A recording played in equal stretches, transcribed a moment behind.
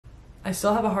I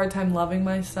still have a hard time loving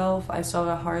myself. I still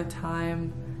have a hard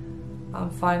time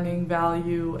finding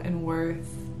value and worth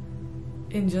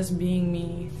in just being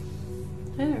me.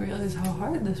 I didn't realize how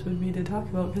hard this would be to talk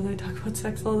about because I talk about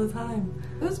sex all the time.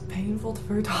 It was painful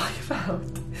to talk about.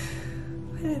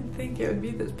 I didn't think it would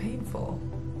be this painful.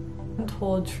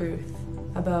 Untold truth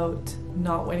about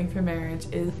not waiting for marriage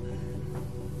is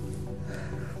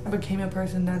I became a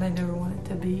person that I never wanted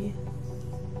to be.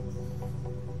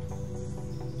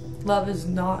 Love is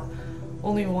not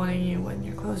only wanting you when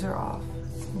your clothes are off.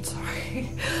 I'm sorry.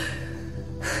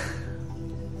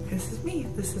 This is me,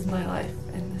 this is my life,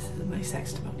 and this is my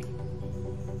sextimony.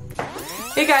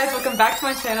 Hey guys, welcome back to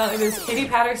my channel. It is Katy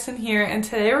Patterson here, and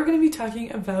today we're going to be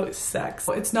talking about sex.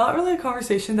 It's not really a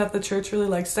conversation that the church really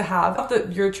likes to have,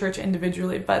 not your church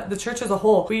individually, but the church as a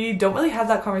whole. We don't really have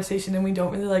that conversation and we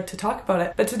don't really like to talk about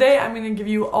it. But today I'm going to give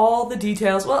you all the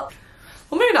details.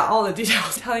 Well, maybe not all the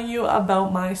details, telling you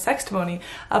about my sextimony.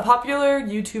 A popular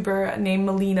YouTuber named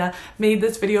Melina made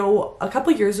this video a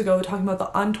couple years ago talking about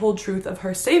the untold truth of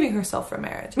her saving herself for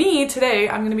marriage. Me, today,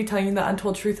 I'm gonna be telling you the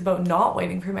untold truth about not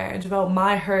waiting for marriage, about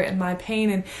my hurt and my pain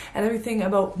and everything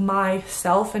about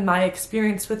myself and my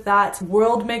experience with that.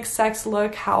 World makes sex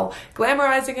look, how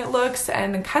glamorizing it looks,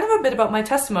 and kind of a bit about my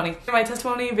testimony. My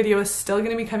testimony video is still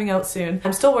gonna be coming out soon.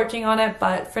 I'm still working on it,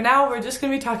 but for now, we're just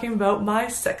gonna be talking about my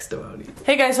sextimony.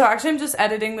 Hey guys, so actually I'm just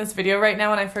editing this video right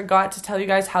now and I forgot to tell you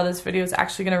guys how this video is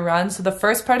actually gonna run. So the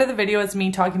first part of the video is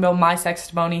me talking about my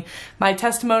sextimony, my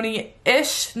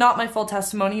testimony-ish, not my full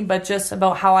testimony, but just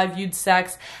about how I viewed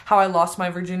sex, how I lost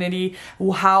my virginity,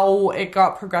 how it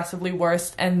got progressively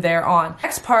worse, and thereon.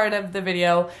 Next part of the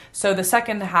video, so the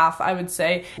second half, I would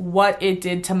say, what it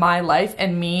did to my life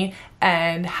and me,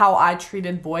 and how I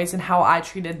treated boys and how I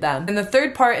treated them. And the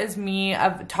third part is me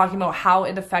of talking about how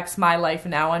it affects my life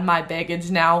now and my baggage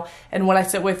now and what I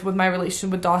sit with my relationship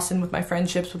with Dawson, with my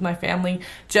friendships, with my family,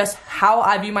 just how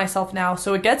I view myself now.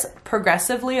 So it gets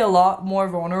progressively a lot more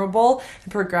vulnerable,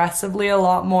 progressively a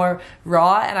lot more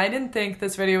raw, and I didn't think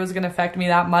this video was gonna affect me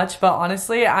that much, but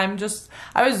honestly, I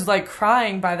was like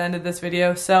crying by the end of this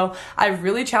video. So I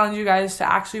really challenge you guys to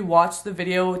actually watch the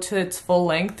video to its full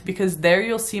length, because there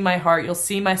you'll see my heart, you'll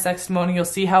see my sextimony, you'll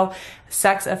see how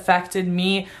sex affected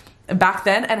me back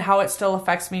then and how it still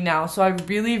affects me now. So I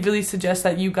really suggest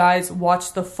that you guys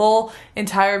watch the full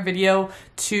entire video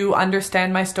to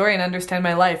understand my story and understand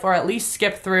my life, or at least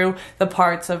skip through the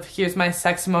parts of here's my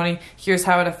sextimony, here's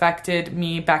how it affected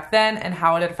me back then and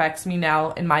how it affects me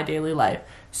now in my daily life.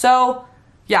 So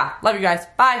yeah, love you guys.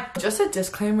 Bye. Just a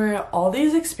disclaimer, all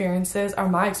these experiences are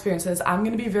my experiences. I'm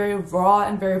going to be very raw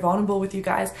and very vulnerable with you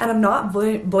guys, and I'm not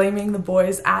blaming the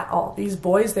boys at all. These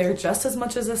boys, they're just as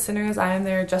much as a sinner as I am.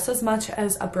 They're just as much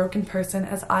as a broken person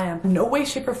as I am. No way,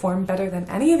 shape, or form better than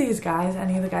any of these guys,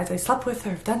 any of the guys I slept with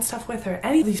or have done stuff with, or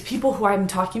any of these people who I'm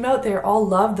talking about. They're all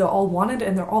loved, they're all wanted,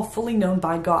 and they're all fully known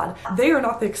by God. They are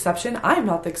not the exception, I am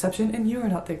not the exception, and you are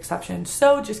not the exception.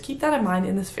 So just keep that in mind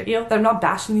in this video, that I'm not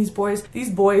bashing these boys.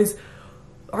 These boys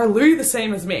are literally the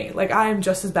same as me. Like, I am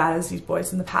just as bad as these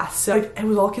boys in the past. So like, it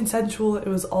was all consensual, it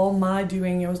was all my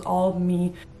doing, it was all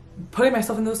me putting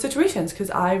myself in those situations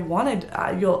because I wanted,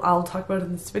 I'll talk about it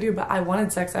in this video, but I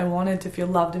wanted sex, I wanted to feel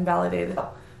loved and validated.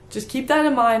 Just keep that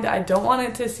in mind. I don't want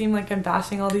it to seem like I'm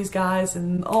bashing all these guys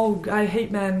and, oh, I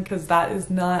hate men, because that is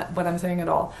not what I'm saying at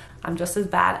all. I'm just as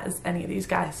bad as any of these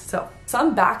guys. So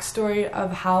some backstory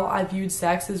of how I viewed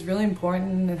sex is really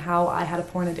important, and how I had a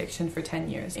porn addiction for 10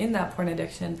 years. In that porn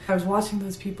addiction, I was watching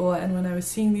those people, and when I was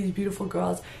seeing these beautiful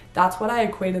girls, that's what I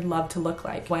equated love to look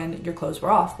like. When your clothes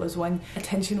were off was when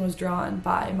attention was drawn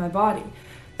by my body.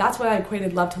 That's what I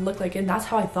equated love to look like, and that's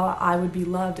how I thought I would be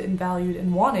loved and valued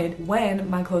and wanted when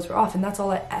my clothes were off. And that's all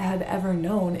I had ever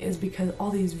known, is because all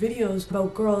these videos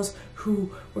about girls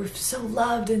who were so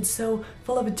loved and so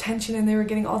full of attention, and they were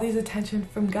getting all these attention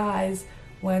from guys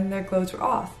when their clothes were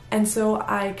off. And so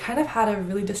I kind of had a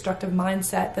really destructive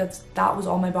mindset that was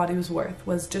all my body was worth,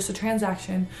 was just a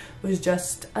transaction, was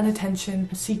just an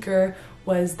attention seeker,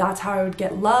 that's how I would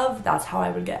get love, that's how I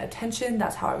would get attention,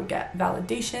 that's how I would get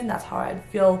validation, that's how I'd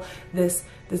feel this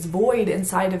void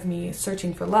inside of me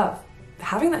searching for love.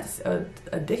 Having that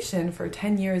addiction for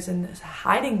 10 years and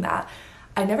hiding that,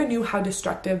 I never knew how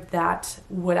destructive that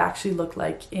would actually look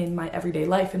like in my everyday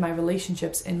life, in my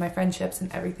relationships, in my friendships,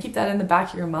 and everything. Keep that in the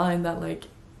back of your mind, that like,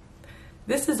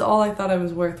 this is all I thought I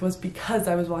was worth, was because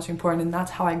I was watching porn, and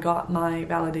that's how I got my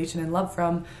validation and love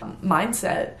from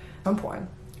mindset from porn.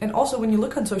 And also, when you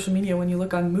look on social media, when you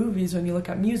look on movies, when you look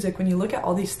at music, when you look at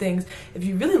all these things, if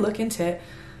you really look into it,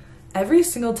 every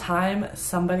single time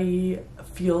somebody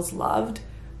feels loved,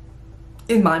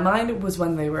 in my mind, was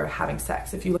when they were having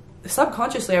sex. If you look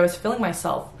subconsciously I was filling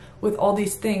myself with all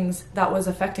these things that was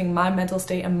affecting my mental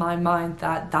state and my mind,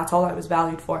 that's all I was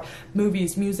valued for.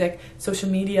 Movies, music, social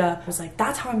media. I was like,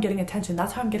 that's how I'm getting attention,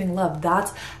 that's how I'm getting love,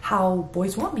 that's how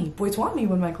boys want me. Boys want me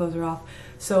when my clothes are off.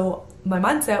 So my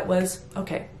mindset was,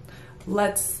 okay,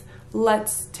 let's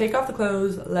take off the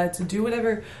clothes, let's do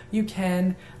whatever you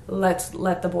can, let's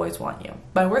let the boys want you.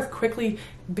 My worth quickly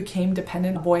became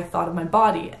dependent on the boy thought of my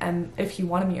body and if he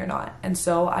wanted me or not. And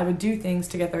so I would do things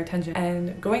to get their attention.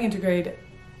 And going into grade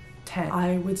 10,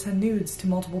 I would send nudes to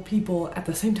multiple people at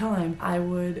the same time. I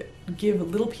would give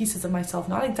little pieces of myself,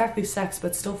 not exactly sex,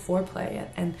 but still foreplay,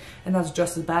 and that's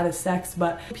just as bad as sex,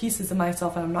 but pieces of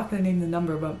myself, and I'm not going to name the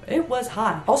number, but it was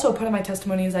high. Also, part of my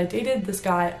testimony is I dated this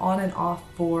guy on and off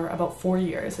for about 4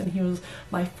 years, and he was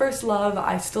my first love.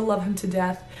 I still love him to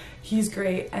death. He's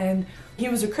great, and he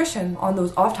was a Christian. On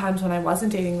those off times when I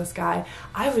wasn't dating this guy,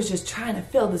 I was just trying to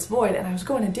fill this void, and I was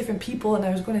going to different people, and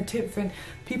I was going to different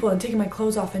people and taking my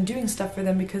clothes off and doing stuff for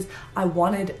them because I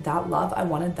wanted that love, I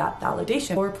wanted that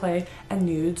validation. Foreplay and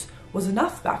nudes was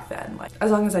enough back then. Like, as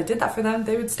long as I did that for them,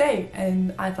 they would stay,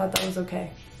 and I thought that was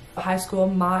okay. High school,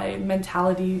 my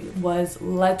mentality was,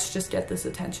 let's just get this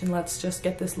attention, let's just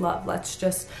get this love, let's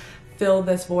just fill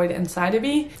this void inside of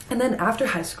me. And then after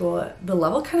high school, the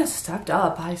level kind of stepped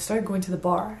up. I started going to the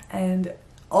bar, and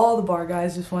all the bar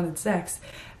guys just wanted sex,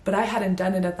 but I hadn't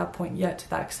done it at that point yet to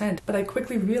that extent. But I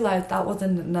quickly realized that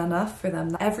wasn't enough for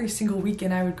them. Every single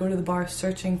weekend I would go to the bar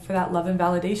searching for that love and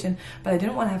validation, but I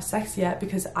didn't want to have sex yet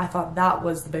because I thought that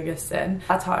was the biggest sin.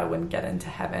 That's how I wouldn't get into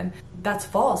heaven. That's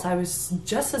false. I was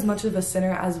just as much of a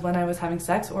sinner as when I was having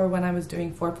sex or when I was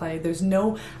doing foreplay. There's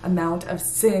no amount of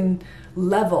sin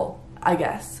level, I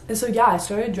guess. And so yeah, I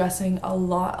started dressing a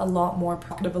lot more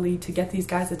profitably to get these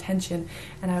guys' attention,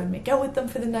 and I would make out with them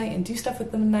for the night and do stuff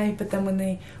with them at night, but then when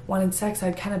they wanted sex,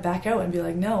 I'd kind of back out and be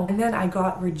like, no. And then I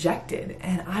got rejected,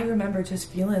 and I remember just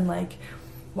feeling like,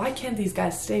 why can't these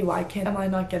guys stay? Am I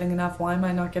not getting enough? Why am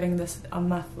I not getting this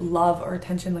enough love or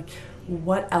attention? Like,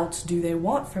 what else do they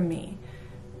want from me?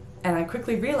 And I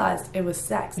quickly realized it was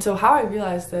sex. So how I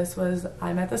realized this was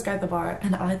I met this guy at the bar,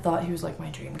 and I thought he was like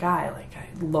my dream guy, like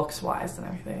looks wise and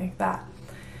everything like that.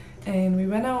 And we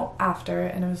went out after,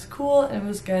 and it was cool and it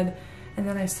was good. And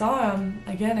then I saw him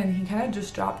again, and he kind of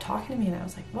just dropped talking to me, and I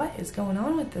was like, what is going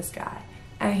on with this guy?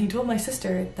 And he told my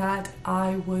sister that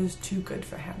I was too good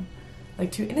for him,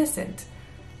 like too innocent.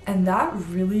 And that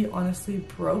really honestly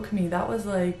broke me. That was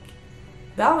like,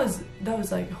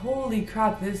 holy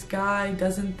crap, this guy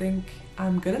doesn't think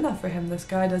I'm good enough for him. This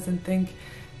guy doesn't think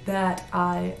that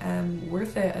I am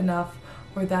worth it enough,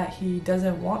 or that he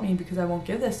doesn't want me because I won't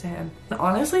give this to him. And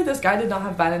honestly, this guy did not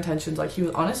have bad intentions. Like, he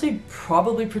was honestly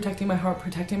probably protecting my heart,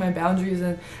 protecting my boundaries,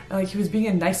 and like, he was being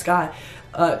a nice guy.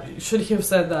 Should he have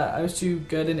said that I was too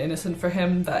good and innocent for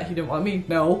him, that he didn't want me?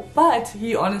 No. But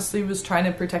he honestly was trying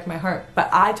to protect my heart. But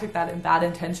I took that in bad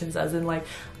intentions, as in like,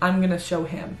 I'm gonna show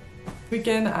him.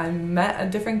 Weekend I met a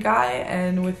different guy,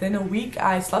 and within a week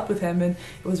I slept with him, and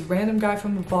it was a random guy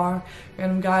from the bar,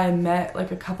 random guy I met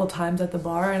like a couple times at the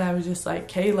bar, and I was just like,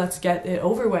 okay, let's get it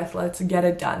over with, let's get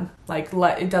it done. Like,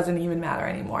 it doesn't even matter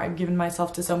anymore. I've given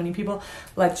myself to so many people,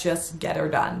 let's just get her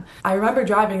done. I remember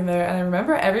driving there, and I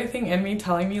remember everything in me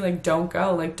telling me like, don't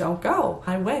go, like, don't go.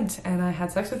 I went and I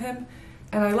had sex with him,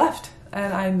 and I left.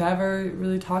 And I never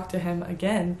really talked to him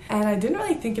again. And I didn't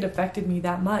really think it affected me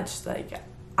that much. Like,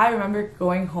 I remember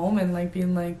going home and like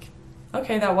being like,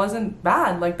 okay, that wasn't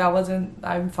bad. Like,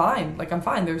 I'm fine. Like, I'm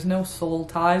fine. There's no soul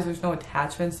ties. There's no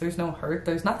attachments. There's no hurt.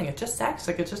 There's nothing. It's just sex.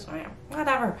 Like, it's just,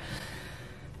 whatever.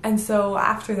 And so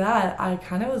after that, I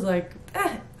kind of was like,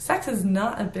 sex is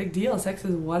not a big deal. Sex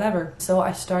is whatever. So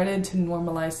I started to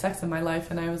normalize sex in my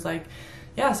life, and I was like,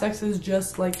 yeah, sex is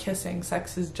just like kissing.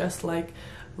 Sex is just like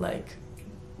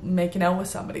making out with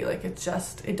somebody. Like,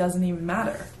 it doesn't even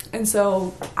matter. And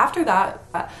so after that,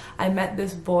 I met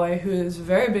this boy who is a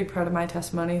very big part of my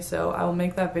testimony, so I will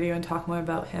make that video and talk more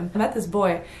about him. I met this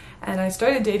boy, and I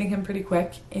started dating him pretty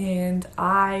quick, and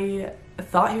I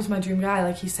thought he was my dream guy.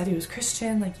 Like, he said he was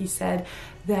Christian, like he said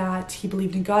that he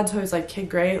believed in God, so I was like, okay,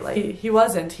 great. Like, he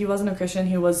wasn't a Christian.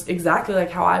 He was exactly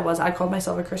like how I was. I called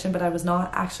myself a Christian, but I was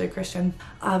not actually a Christian.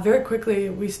 Very quickly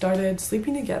we started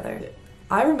sleeping together.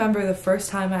 I remember the first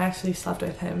time I actually slept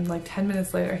with him, like 10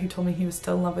 minutes later, he told me he was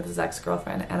still in love with his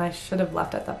ex-girlfriend, and I should have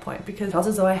left at that point because it felt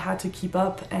as though I had to keep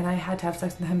up, and I had to have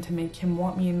sex with him to make him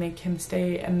want me and make him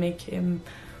stay and make him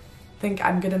think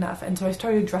I'm good enough. And so I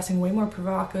started dressing way more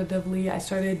provocatively. I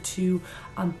started to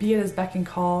be at his beck and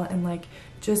call, and like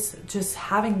just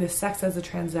having this sex as a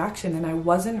transaction, and I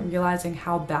wasn't realizing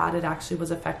how bad it actually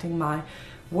was affecting my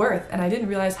worth. And I didn't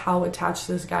realize how attached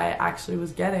this guy actually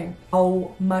was getting,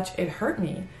 how much it hurt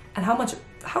me, and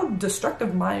how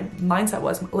destructive my mindset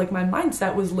was. Like, my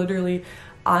mindset was literally,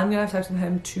 I'm gonna have sex with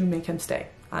him to make him stay.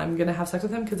 I'm gonna have sex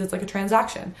with him because it's like a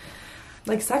transaction.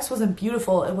 Like, sex wasn't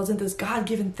beautiful. It wasn't this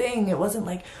God-given thing. It wasn't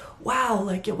like, wow,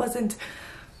 like it wasn't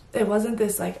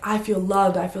this like, I feel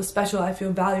loved, I feel special, I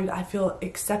feel valued, I feel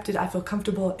accepted, I feel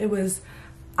comfortable. It was,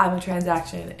 I'm a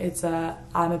transaction. It's a,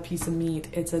 I'm a piece of meat.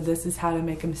 It's a, this is how to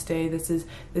make him stay. This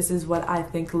is what I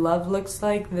think love looks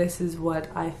like. This is what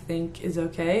I think is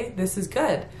okay. This is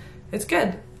good. It's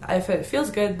good. If it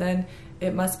feels good, then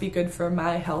it must be good for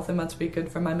my health. It must be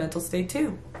good for my mental state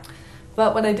too.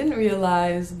 But what I didn't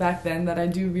realize back then, that I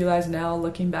do realize now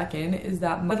looking back in, is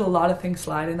that I let a lot of things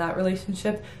slide in that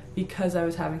relationship because I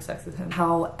was having sex with him.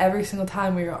 How every single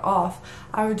time we were off,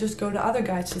 I would just go to other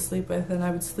guys to sleep with, and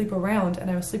I would sleep around, and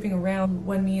I was sleeping around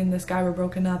when me and this guy were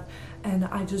broken up, and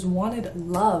I just wanted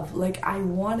love. Like, I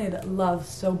wanted love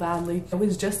so badly. It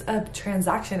was just a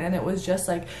transaction, and it was just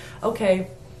like,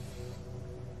 okay,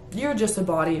 you're just a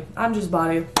body, I'm just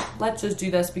body. Let's just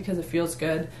do this because it feels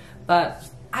good, but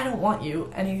I don't want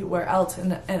you anywhere else.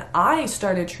 And I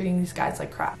started treating these guys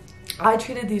like crap. I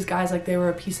treated these guys like they were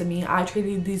a piece of me. I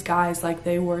treated these guys like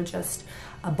they were just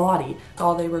a body,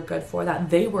 all they were good for, that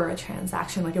they were a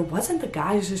transaction. Like, it wasn't the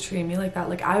guys just treating me like that.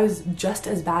 Like, I was just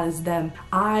as bad as them.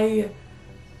 I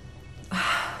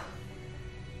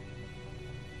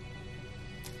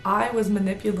was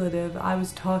manipulative. I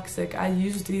was toxic. I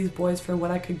used these boys for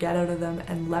what I could get out of them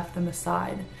and left them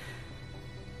aside.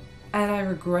 And I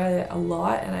regret it a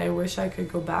lot, and I wish I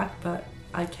could go back, but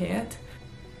I can't.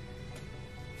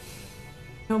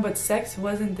 No, but sex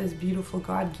wasn't this beautiful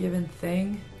God-given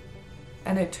thing,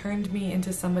 and it turned me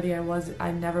into somebody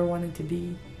I never wanted to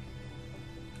be.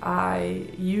 I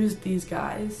used these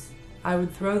guys. I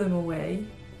would throw them away.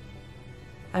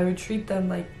 I would treat them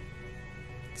like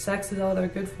sex is all they're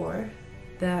good for.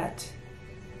 That,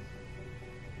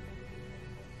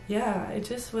 yeah, it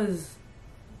just was,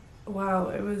 wow,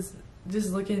 it was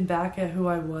just looking back at who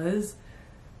I was.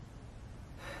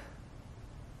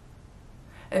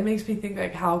 It makes me think,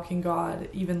 like, how can God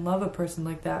even love a person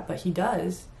like that? But he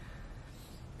does.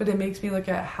 But it makes me look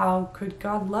at, how could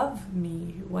God love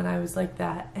me when I was like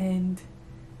that? And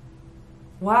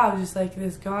wow, just like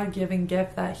this God-given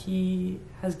gift that he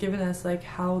has given us, like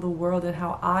how the world and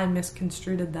how I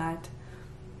misconstrued that.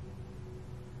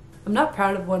 I'm not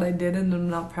proud of what I did, and I'm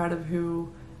not proud of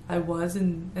who I was,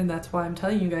 and that's why I'm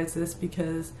telling you guys this,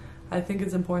 because I think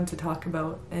it's important to talk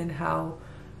about, and how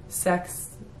sex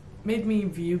made me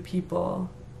view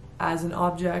people as an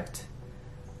object,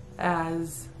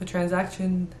 as a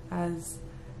transaction, as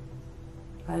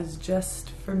just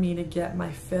for me to get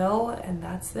my fill, and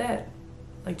that's it.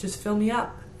 Like, just fill me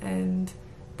up, and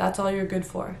that's all you're good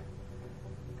for.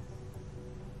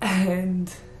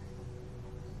 And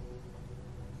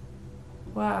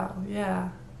wow, yeah.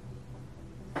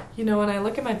 You know, when I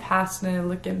look at my past and I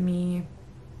look at me,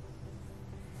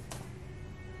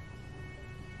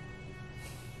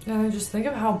 and I just think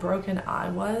of how broken I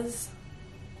was,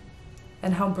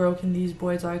 and how broken these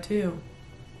boys are too,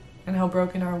 and how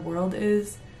broken our world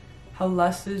is, how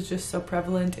lust is just so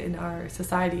prevalent in our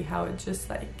society, how it's just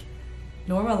like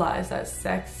normalized, that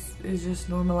sex is just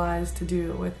normalized to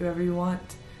do it with whoever you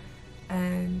want,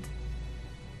 and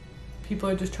people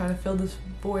are just trying to fill this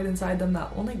void inside them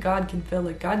that only God can fill.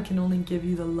 Like, God can only give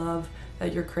you the love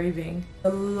that you're craving. The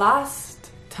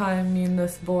last time me and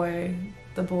this boy,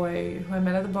 the boy who I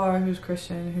met at the bar, who's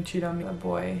Christian, who cheated on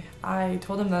me, I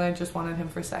told him that I just wanted him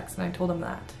for sex, and I told him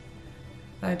that.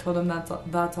 And I told him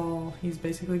that's all he's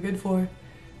basically good for,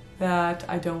 that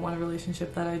I don't want a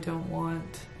relationship, that I don't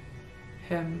want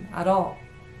him at all,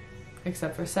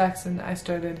 except for sex. And I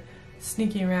started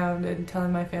sneaking around and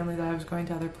telling my family that I was going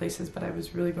to other places, but I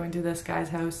was really going to this guy's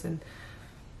house, and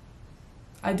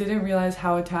I didn't realize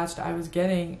how attached I was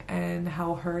getting, and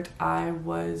how hurt I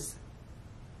was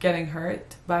getting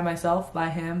hurt by myself, by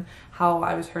him, how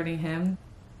I was hurting him.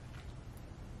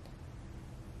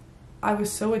 I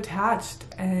was so attached,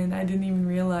 and I didn't even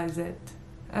realize it.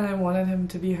 And I wanted him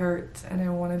to be hurt, and I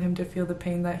wanted him to feel the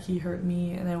pain that he hurt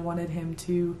me, and I wanted him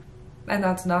to, and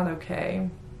that's not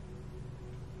okay.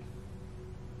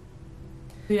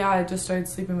 Yeah, I just started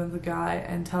sleeping with the guy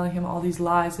and telling him all these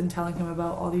lies and telling him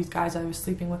about all these guys I was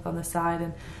sleeping with on the side,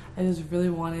 and I just really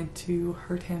wanted to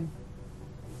hurt him.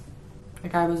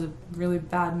 Like, I was a really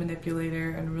bad manipulator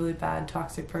and a really bad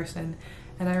toxic person,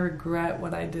 and I regret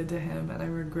what I did to him, and I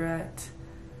regret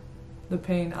the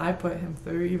pain I put him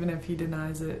through. Even if he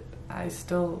denies it, I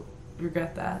still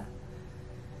regret that.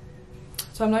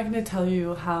 So I'm not going to tell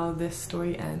you how this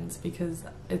story ends because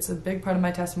it's a big part of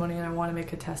my testimony and I want to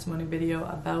make a testimony video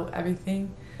about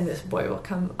everything, and this boy will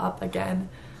come up again.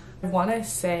 What I want to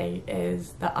say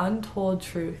is the untold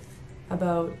truth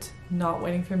about not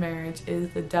waiting for marriage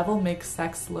is the devil makes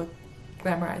sex look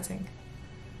glamorizing.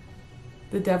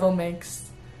 The devil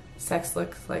makes sex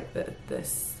look like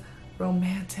this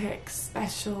romantic,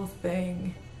 special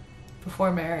thing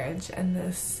before marriage, and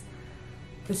this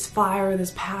fire,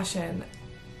 this passion.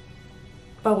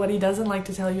 But what he doesn't like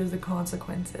to tell you is the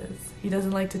consequences. He doesn't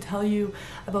like to tell you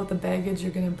about the baggage you're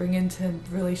going to bring into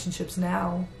relationships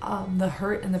now, the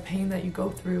hurt and the pain that you go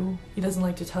through. He doesn't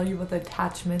like to tell you about the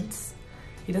attachments.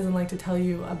 He doesn't like to tell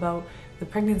you about the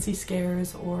pregnancy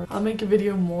scares, or I'll make a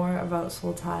video more about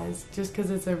soul ties just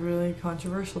because it's a really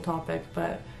controversial topic.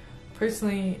 But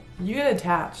personally, you get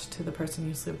attached to the person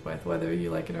you sleep with, whether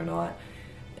you like it or not.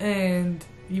 And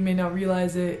you may not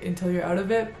realize it until you're out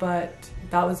of it, but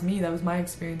that was me. That was my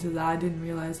experience, is that I didn't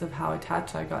realize of how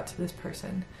attached I got to this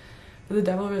person. But the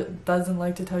devil doesn't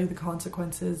like to tell you the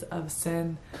consequences of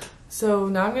sin. So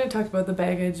now I'm going to talk about the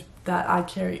baggage that I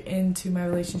carry into my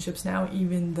relationships now,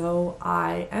 even though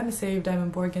I am saved, I'm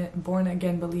a born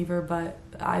again believer, but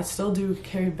I still do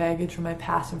carry baggage from my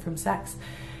past and from sex.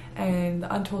 And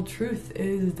the untold truth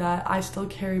is that I still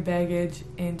carry baggage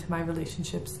into my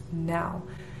relationships now.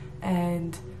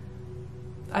 And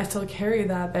I still carry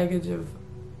that baggage of,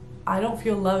 I don't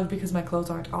feel loved because my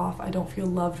clothes aren't off. I don't feel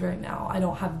loved right now. I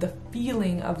don't have the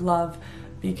feeling of love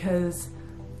because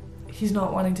he's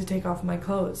not wanting to take off my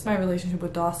clothes. My relationship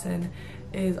with Dawson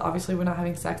is, obviously we're not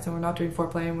having sex and we're not doing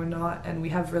foreplay and we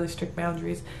have really strict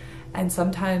boundaries. And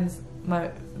sometimes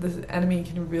the enemy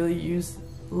can really use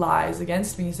lies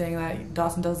against me, saying that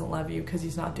Dawson doesn't love you because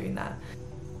he's not doing that.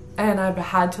 And I've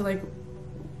had to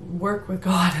work with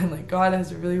God, and God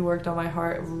has really worked on my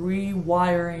heart,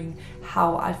 rewiring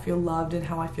how I feel loved and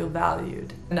how I feel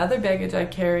valued. Another baggage I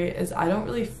carry is I don't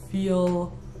really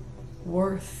feel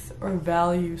worth or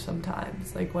value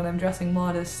sometimes. When I'm dressing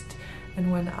modest and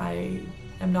when I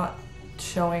am not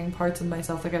showing parts of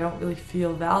myself, I don't really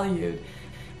feel valued.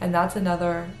 And that's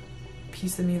another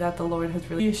piece of me that the Lord has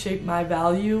really shaped my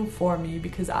value for me,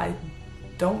 because I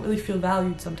don't really feel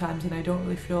valued sometimes, and I don't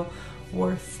really feel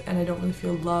worth, and I don't really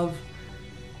feel love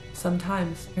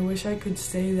sometimes. I wish I could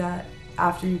say that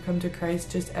after you come to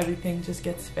Christ, everything just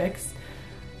gets fixed,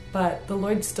 but the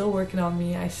Lord's still working on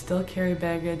me. I still carry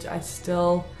baggage. I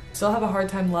still have a hard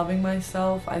time loving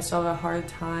myself. I still have a hard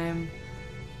time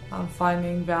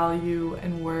finding value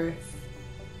and worth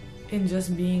in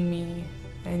just being me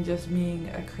and just being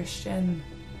a Christian.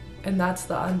 And that's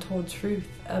the untold truth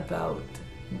about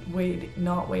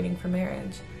not waiting for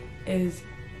marriage, is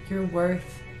your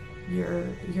worth, your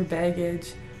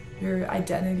baggage, your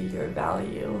identity, your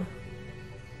value.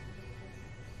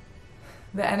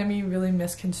 The enemy really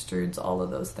misconstrues all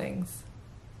of those things.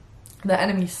 The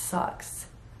enemy sucks.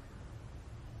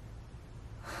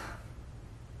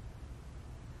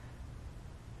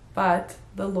 But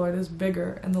the Lord is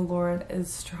bigger, and the Lord is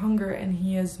stronger, and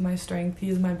He is my strength, He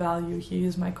is my value, He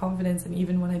is my confidence. And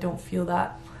even when I don't feel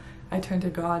that, I turn to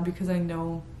God, because I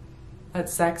know that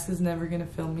sex is never going to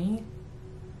fill me.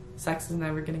 Sex is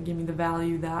never going to give me the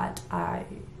value that I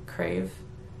crave,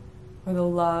 or the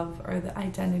love, or the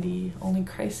identity. Only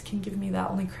Christ can give me that.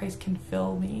 Only Christ can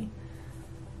fill me.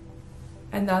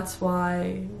 And that's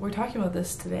why we're talking about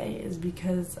this today, is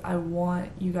because I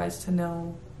want you guys to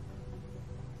know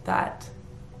that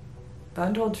the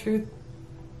untold truth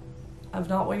of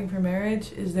not waiting for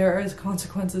marriage is there is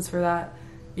consequences for that,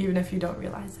 even if you don't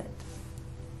realize it.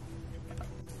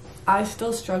 I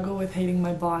still struggle with hating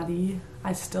my body.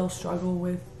 I still struggle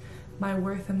with my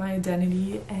worth and my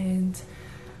identity, and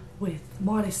with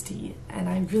modesty, and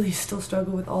I really still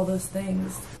struggle with all those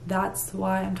things. That's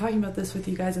why I'm talking about this with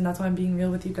you guys, and that's why I'm being real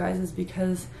with you guys, is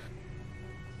because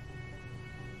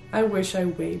I wish I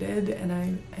waited,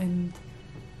 and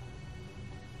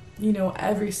you know,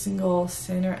 every single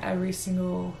sin or every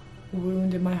single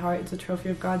wound in my heart is a trophy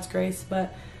of God's grace,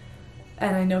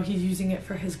 and I know He's using it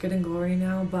for His good and glory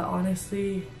now, but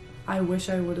honestly, I wish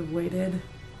I would have waited.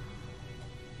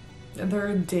 And there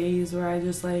are days where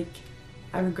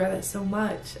I regret it so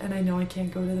much, and I know I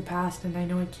can't go to the past, and I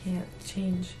know I can't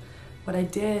change what I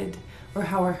did, or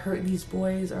how I hurt these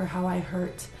boys, or how I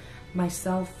hurt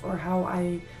myself, or how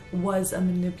I was a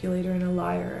manipulator and a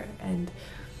liar, and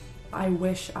I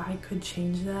wish I could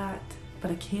change that,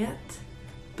 but I can't.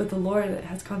 But the Lord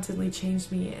has constantly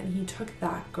changed me, and He took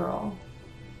that girl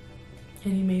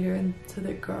and He made her into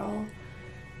the girl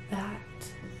that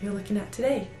you're looking at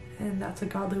today. and that's a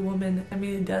godly woman. I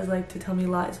mean, he does like to tell me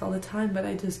lies all the time, but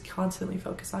I just constantly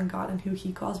focus on God and who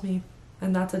he calls me,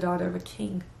 and that's a daughter of a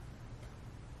king.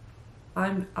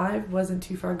 I wasn't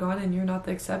too far gone, and you're not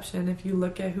the exception. If you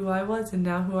look at who I was and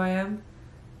now who I am,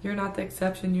 you're not the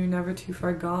exception. You're never too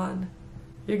far gone.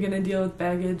 You're gonna deal with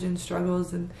baggage and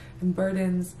struggles and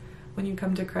burdens when you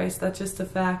come to Christ. That's just a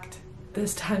fact.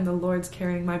 This time the Lord's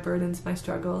carrying my burdens, my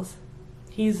struggles.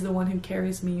 He's the one who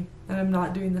carries me, and I'm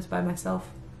not doing this by myself.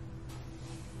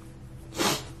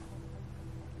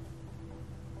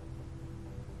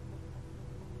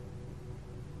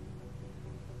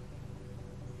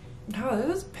 Oh,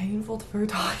 this is painful to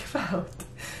talk about.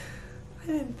 I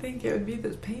didn't think it would be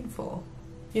this painful.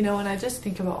 You know, and I just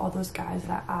think about all those guys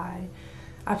that I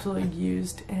absolutely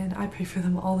used, and I pray for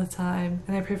them all the time,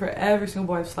 and I pray for every single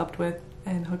boy I've slept with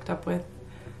and hooked up with,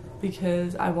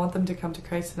 because I want them to come to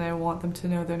Christ, and I want them to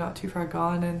know they're not too far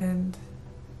gone. And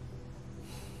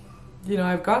you know,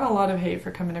 I've gotten a lot of hate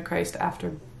for coming to Christ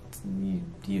after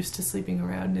used to sleeping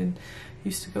around and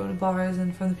used to go to bars,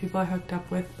 and from the people I hooked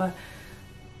up with, but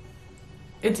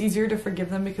it's easier to forgive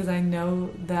them because I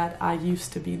know that I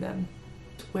used to be them.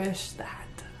 Wish that.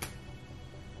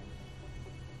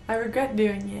 I regret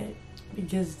doing it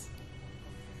because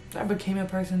I became a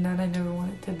person that I never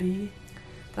wanted to be.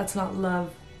 That's not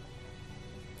love.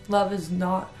 Love is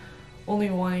not only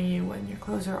wanting you when your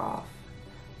clothes are off.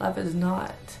 Love is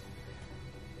not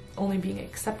only being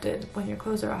accepted when your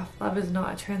clothes are off. Love is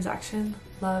not a transaction.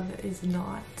 Love is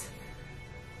not...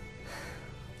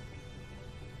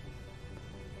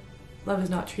 Love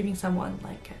is not treating someone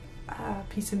like a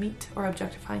piece of meat or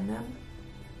objectifying them.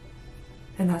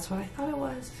 And that's what I thought it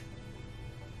was.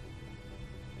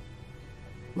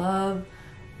 Love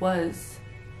was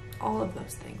all of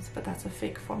those things, but that's a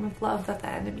fake form of love that the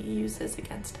enemy uses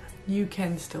against us. You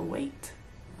can still wait.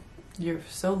 You're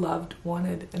so loved,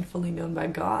 wanted, and fully known by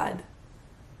God.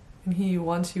 And he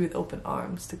wants you with open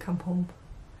arms to come home.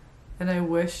 And I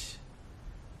wish,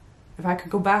 if I could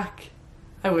go back,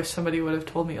 I wish somebody would have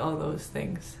told me all those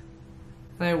things.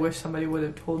 And I wish somebody would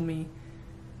have told me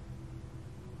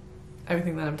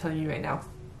everything that I'm telling you right now.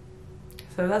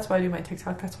 So that's why I do my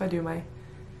TikTok. That's why I do my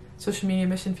social media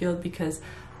mission field, because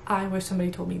I wish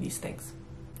somebody told me these things.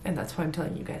 And that's why I'm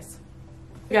telling you guys.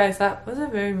 Guys, that was a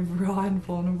very raw and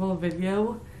vulnerable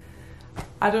video.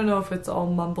 I don't know if it's all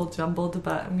mumble jumbled,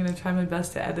 but I'm gonna try my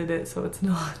best to edit it so it's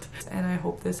not. And I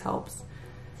hope this helps.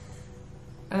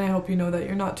 And I hope you know that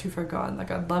you're not too far gone, that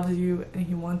God loves you and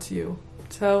he wants you.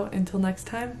 So until next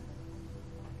time,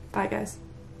 bye guys.